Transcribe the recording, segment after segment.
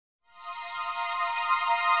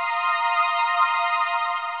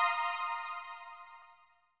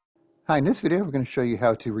Hi, in this video we're going to show you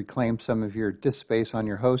how to reclaim some of your disk space on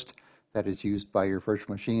your host that is used by your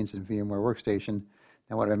virtual machines in VMware Workstation.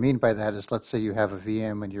 Now what I mean by that is, let's say you have a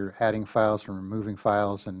VM and you're adding files and removing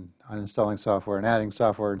files and uninstalling software and adding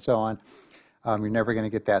software and so on. You're never going to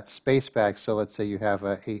get that space back. So let's say you have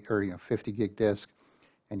a 50 gig disk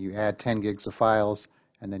and you add 10 gigs of files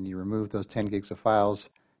and then you remove those 10 gigs of files.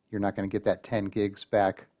 You're not going to get that 10 gigs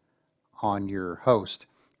back on your host.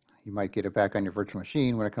 You might get it back on your virtual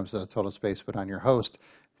machine when it comes to the total space, but on your host,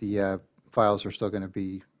 the files are still going to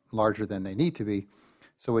be larger than they need to be.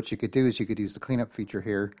 So what you could do is you could use the cleanup feature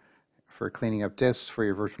here for cleaning up disks for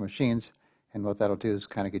your virtual machines, and what that'll do is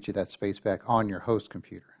kind of get you that space back on your host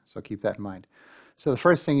computer. So keep that in mind. So the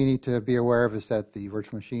first thing you need to be aware of is that the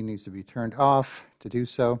virtual machine needs to be turned off to do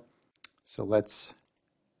so. So let's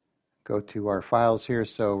go to our files here.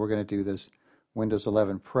 So we're going to do this Windows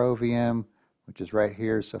 11 Pro VM, which is right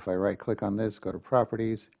here. So if I right click on this, go to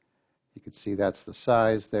properties, you can see that's the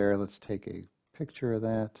size there. Let's take a picture of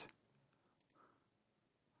that.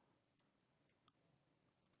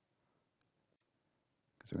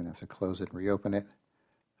 Because we're going to have to close it and reopen it.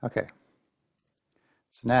 Okay.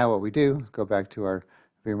 So now what we do, go back to our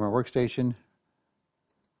VMware Workstation,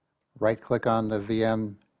 right click on the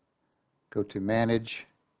VM, go to Manage,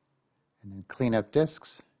 and then Clean Up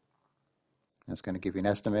Disks. That's going to give you an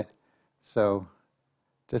estimate. So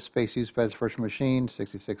disk space used by this virtual machine,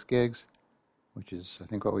 66 gigs, which is I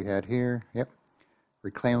think what we had here. Yep.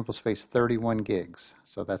 Reclaimable space, 31 gigs.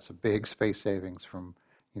 So that's a big space savings from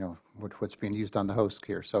what's being used on the host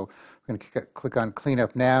here. So we're going to click on Clean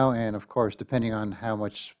Up now, and of course, depending on how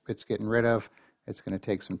much it's getting rid of, it's going to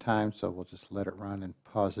take some time. So we'll just let it run and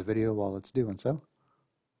pause the video while it's doing so.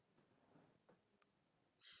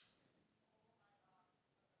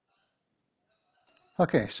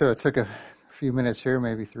 Okay, so it took a few minutes here,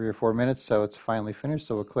 maybe 3 or 4 minutes, so it's finally finished.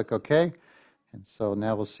 So we'll click OK. And so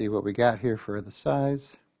now we'll see what we got here for the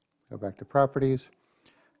size. Go back to properties,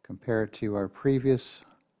 compare it to our previous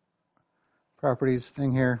properties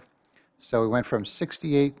thing here. So we went from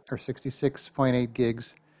 68 or 66.8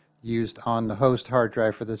 gigs used on the host hard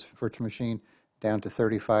drive for this virtual machine down to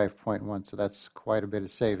 35.1. So that's quite a bit of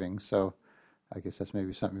savings. So I guess that's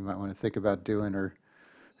maybe something you might want to think about doing, or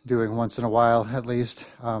doing once in a while at least.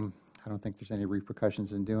 I don't think there's any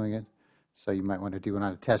repercussions in doing it. So you might want to do it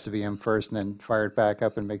on a test VM first and then fire it back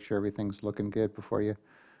up and make sure everything's looking good before you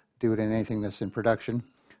do it in anything that's in production.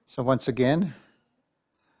 So once again,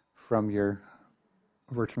 from your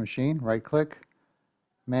virtual machine, right click,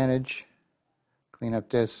 manage, clean up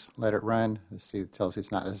disks, let it run. Let's see, it tells you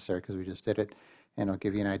it's not necessary because we just did it. And it'll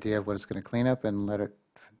give you an idea of what it's going to clean up, and let it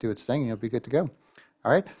do its thing and you'll be good to go.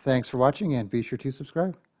 All right, thanks for watching, and be sure to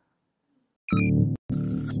subscribe.